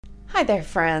Hi there,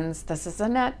 friends. This is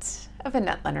Annette of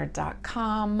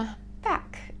AnnetteLeonard.com,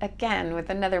 back again with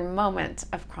another moment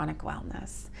of chronic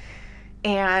wellness.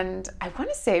 And I want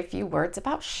to say a few words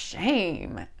about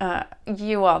shame.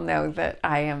 You all know that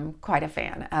I am quite a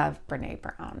fan of Brené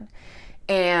Brown.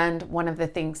 And one of the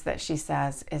things that she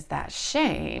says is that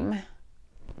shame,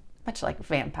 much like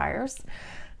vampires,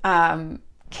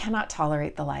 cannot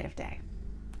tolerate the light of day.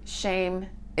 Shame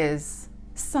is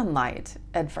sunlight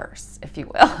adverse, if you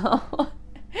will.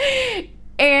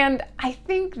 And I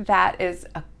think that is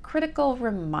a critical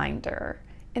reminder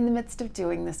in the midst of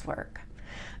doing this work.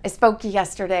 I spoke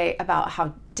yesterday about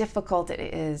how difficult it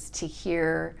is to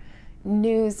hear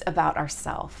news about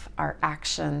ourselves, our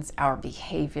actions, our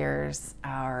behaviors,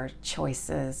 our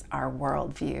choices, our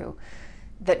worldview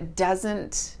that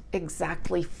doesn't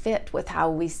exactly fit with how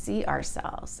we see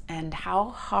ourselves, and how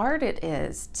hard it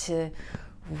is to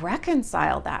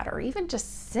reconcile that or even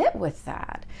just sit with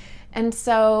that. And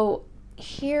so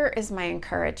here is my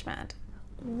encouragement.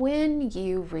 When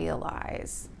you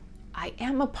realize I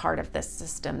am a part of this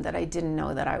system that I didn't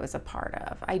know that I was a part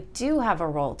of, I do have a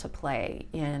role to play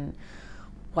in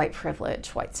white privilege,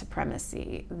 white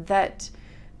supremacy, that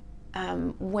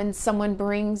when someone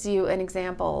brings you an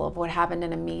example of what happened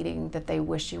in a meeting that they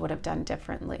wish you would have done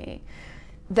differently,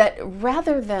 that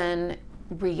rather than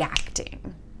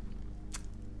reacting,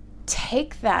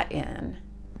 take that in,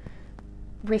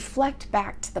 reflect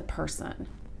back to the person.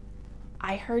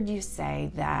 I heard you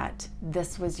say that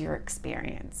this was your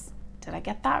experience. Did I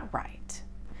get that right?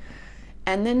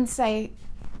 And then say,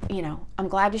 I'm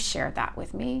glad you shared that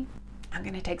with me. I'm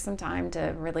going to take some time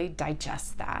to really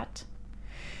digest that.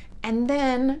 And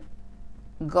then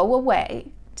go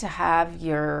away to have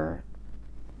your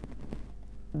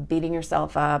beating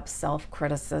yourself up,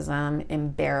 self-criticism,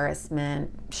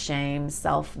 embarrassment, shame,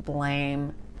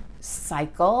 self-blame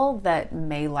cycle that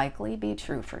may likely be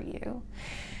true for you.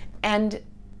 And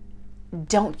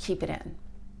don't keep it in.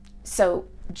 So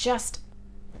just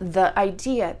the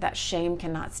idea that shame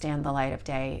cannot stand the light of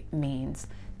day means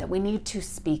that we need to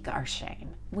speak our shame.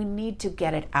 We need to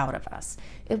get it out of us.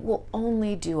 It will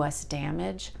only do us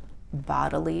damage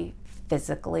bodily,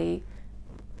 physically,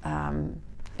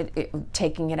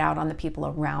 taking it out on the people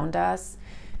around us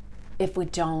if we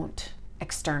don't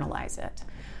externalize it.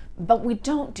 But we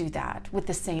don't do that with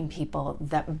the same people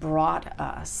that brought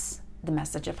us the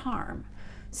message of harm.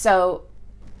 So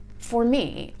for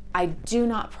me, I do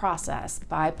not process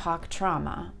BIPOC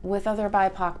trauma with other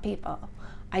BIPOC people.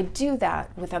 I do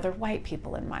that with other white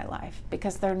people in my life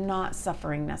because they're not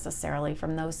suffering necessarily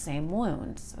from those same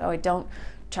wounds. So I don't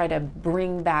try to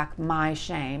bring back my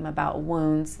shame about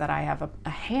wounds that I have a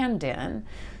hand in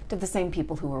to the same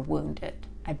people who are wounded.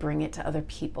 I bring it to other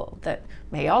people that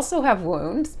may also have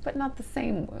wounds, but not the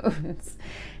same wounds.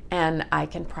 And I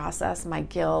can process my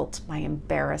guilt, my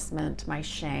embarrassment, my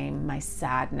shame, my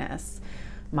sadness,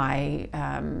 my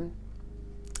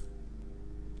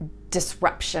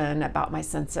disruption about my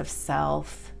sense of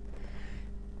self.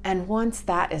 And once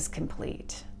that is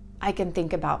complete, I can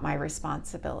think about my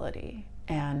responsibility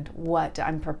and what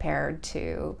I'm prepared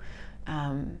to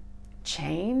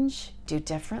change, do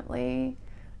differently,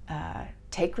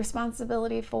 take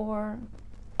responsibility for,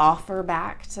 offer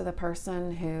back to the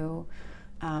person who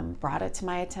brought it to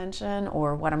my attention,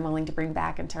 or what I'm willing to bring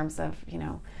back in terms of,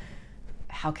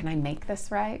 how can I make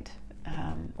this right?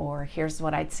 Or here's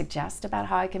what I'd suggest about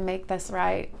how I can make this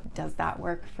right. Does that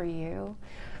work for you?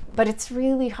 But it's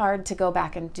really hard to go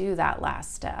back and do that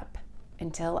last step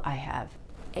until I have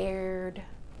aired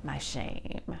my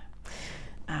shame.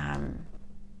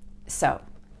 So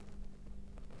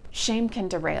shame can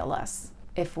derail us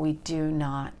if we do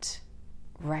not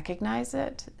recognize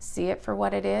it, see it for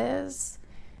what it is,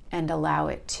 and allow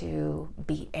it to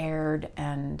be aired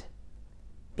and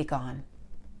be gone.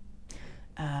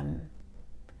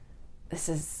 This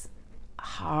is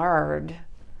hard,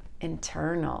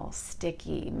 internal,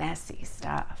 sticky, messy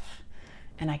stuff.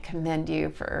 And I commend you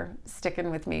for sticking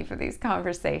with me for these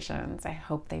conversations. I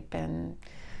hope they've been,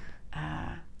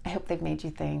 I hope they've made you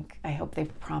think. I hope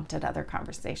they've prompted other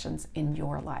conversations in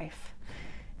your life.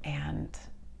 And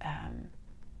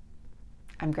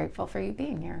I'm grateful for you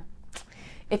being here.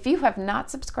 If you have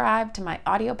not subscribed to my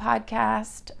audio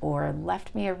podcast or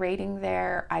left me a rating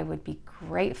there, I would be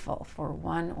grateful for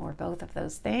one or both of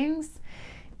those things.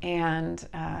 And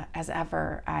as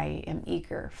ever, I am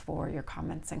eager for your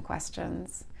comments and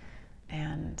questions.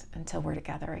 And until we're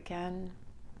together again,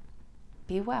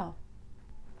 be well.